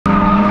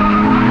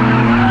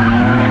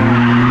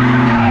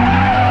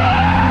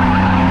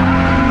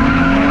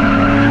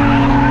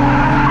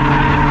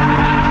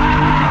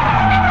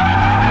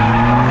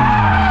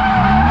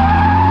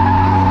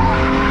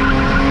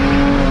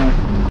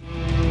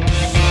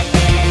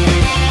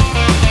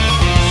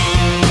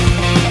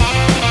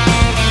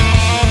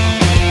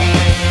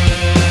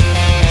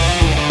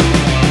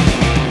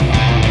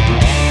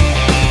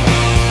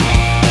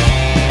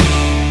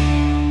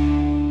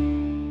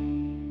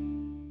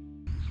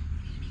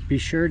Be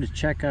sure to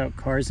check out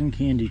Cars and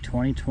Candy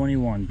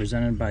 2021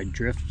 presented by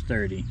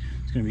Drift30.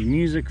 It's going to be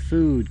music,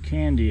 food,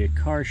 candy, a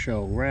car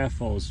show,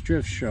 raffles,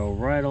 drift show,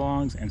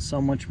 ride-alongs, and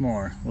so much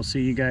more. We'll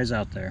see you guys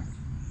out there.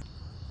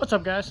 What's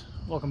up, guys?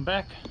 Welcome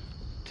back.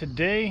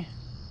 Tonight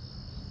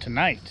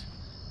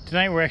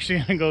we're actually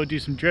going to go do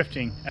some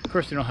drifting. Of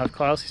course, we don't have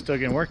Klaus. He's still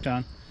getting worked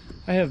on.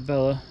 I have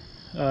Bella.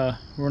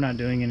 We're not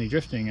doing any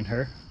drifting in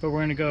her, but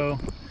we're going to go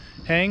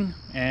hang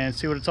and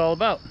see what it's all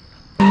about.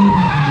 We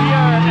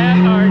are at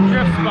our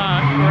drift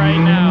spot right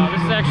now.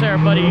 This is actually our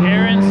buddy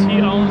Aaron's.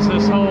 He owns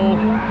this whole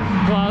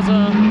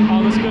plaza,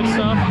 all this good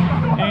stuff,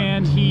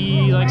 and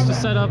he likes to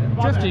set up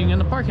drifting in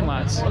the parking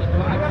lots.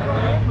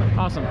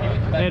 Awesome.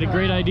 They had a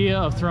great idea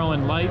of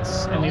throwing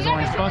lights in these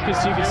orange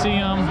buckets so you can see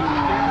them.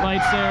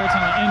 Lights there, it's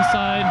on the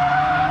inside.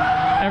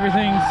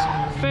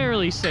 Everything's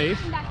fairly safe.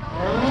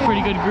 It's a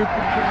pretty good group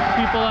of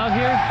people out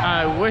here.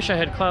 I wish I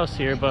had Klaus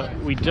here, but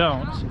we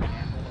don't.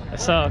 It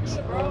sucks.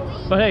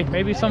 But hey,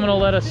 maybe someone will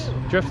let us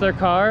drift their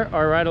car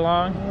or ride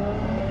along.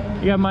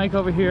 You got Mike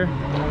over here. We're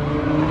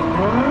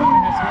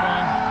gonna have some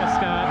fun. Got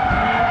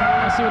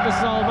Scott. Let's see what this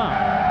is all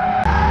about.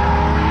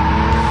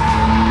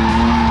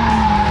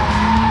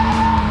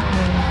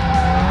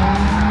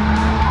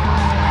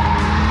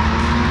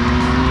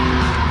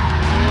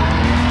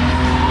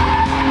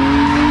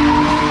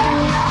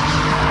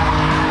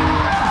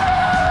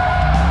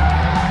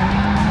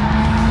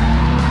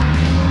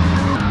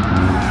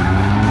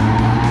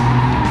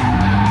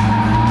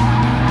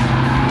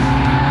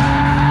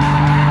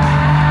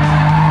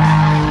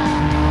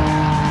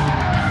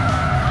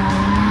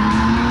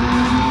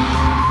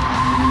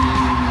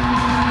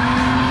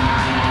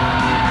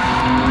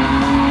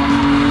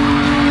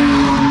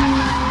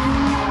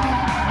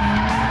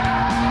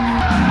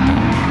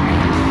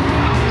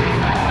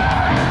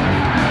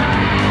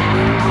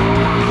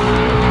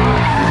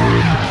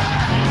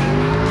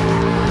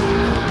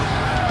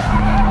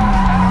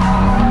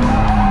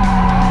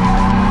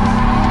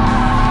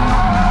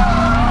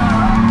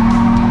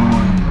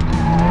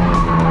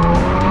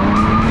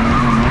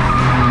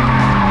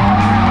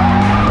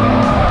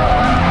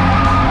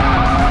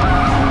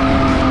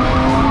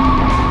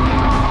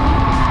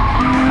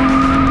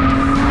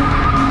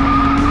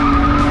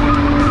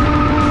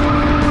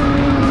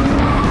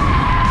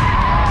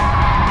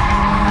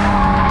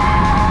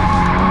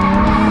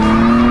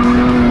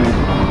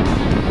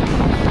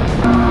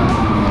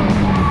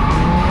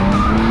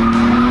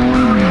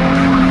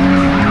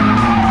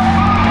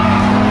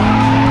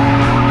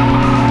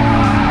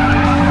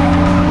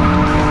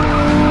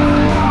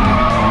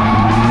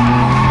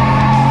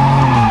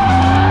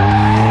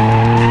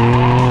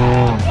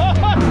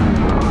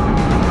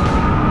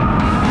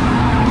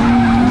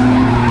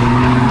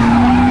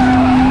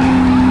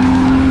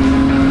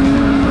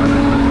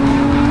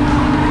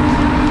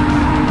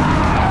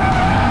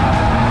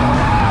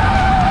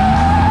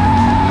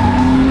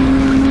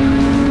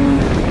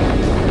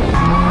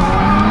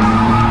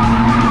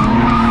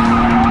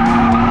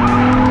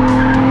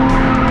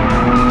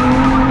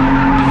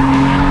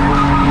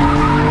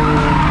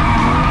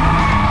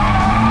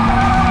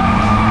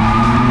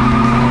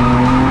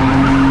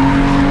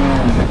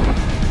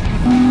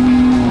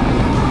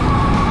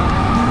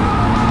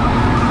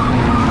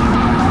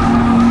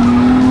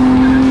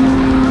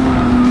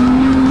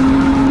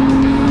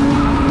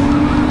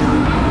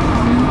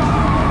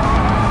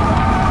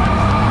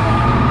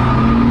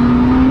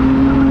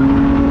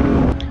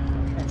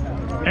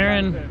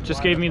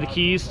 Just gave me the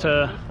keys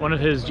to one of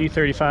his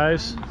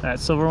G35s, that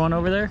silver one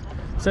over there.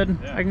 Said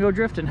I can go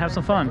drift and have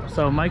some fun.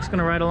 So Mike's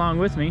gonna ride along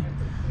with me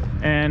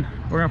and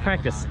we're gonna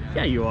practice.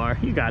 Yeah, you are.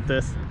 You got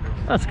this.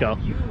 Let's go.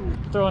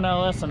 Throw an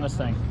LS on this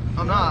thing.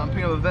 I'm not. I'm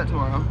picking up a vet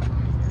tomorrow.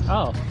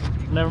 Oh,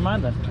 never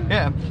mind then.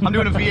 Yeah, I'm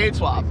doing a V8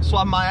 swap.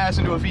 Swap my ass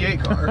into a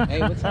V8 car. Hey,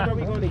 what time are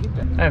we going to get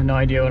that? I have no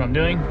idea what I'm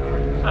doing.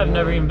 I've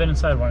never even been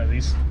inside one of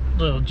these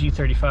little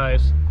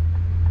G35s.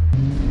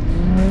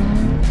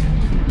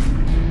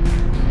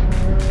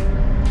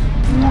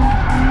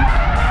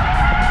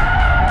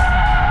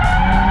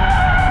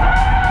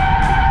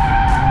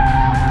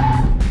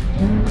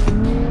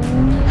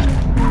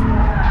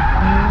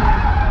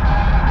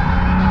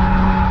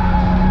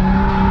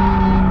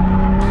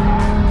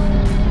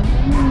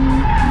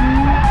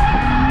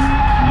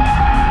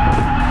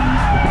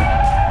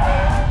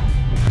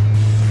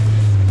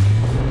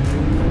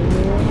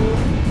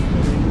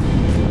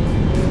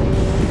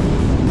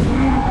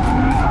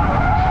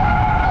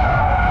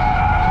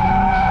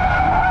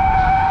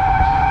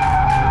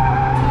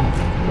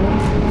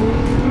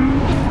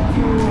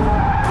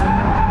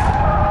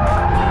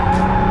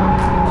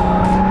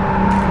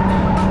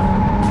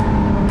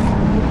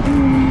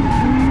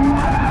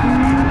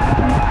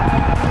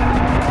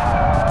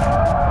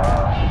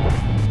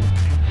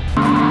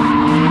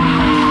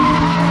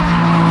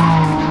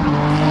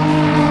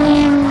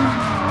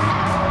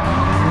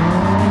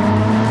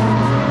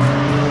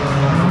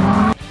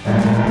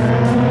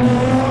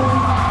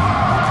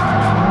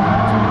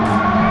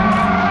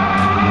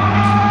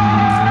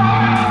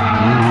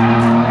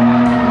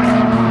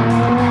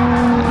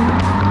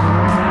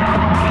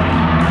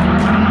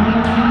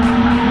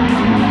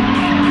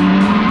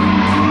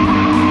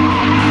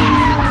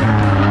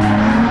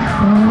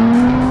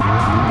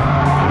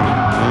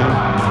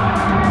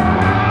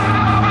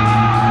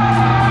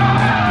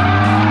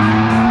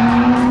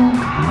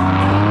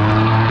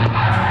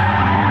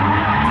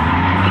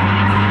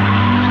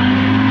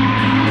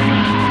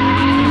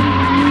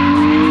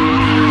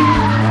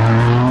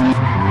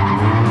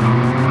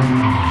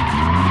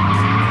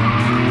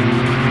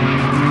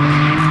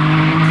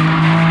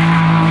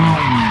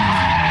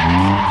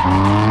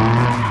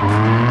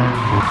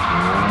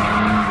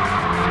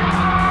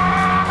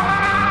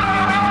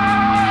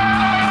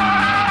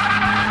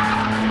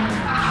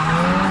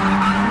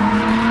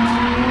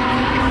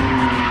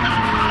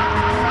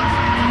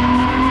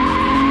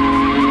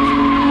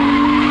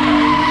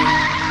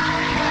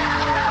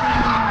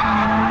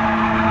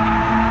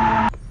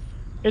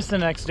 It's the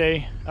next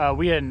day.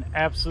 We had an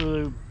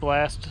absolute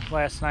blast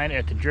last night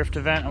at the Drift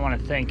event. I want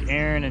to thank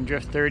Aaron and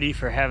Drift30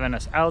 for having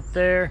us out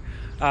there.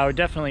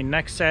 Definitely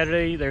next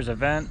Saturday there's an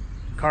event,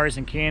 Cars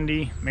and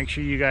Candy. Make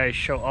sure you guys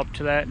show up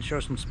to that and show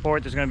some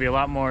support. There's going to be a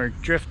lot more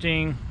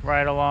drifting,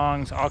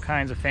 ride-alongs, all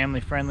kinds of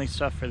family-friendly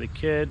stuff for the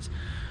kids.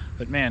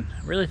 But man,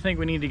 I really think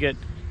we need to get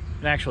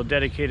an actual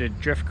dedicated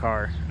drift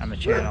car on the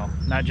channel.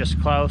 Not just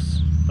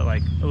Klaus, but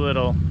like a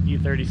little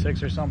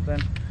E36 or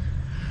something.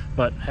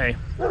 But hey,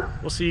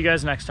 we'll see you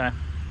guys next time.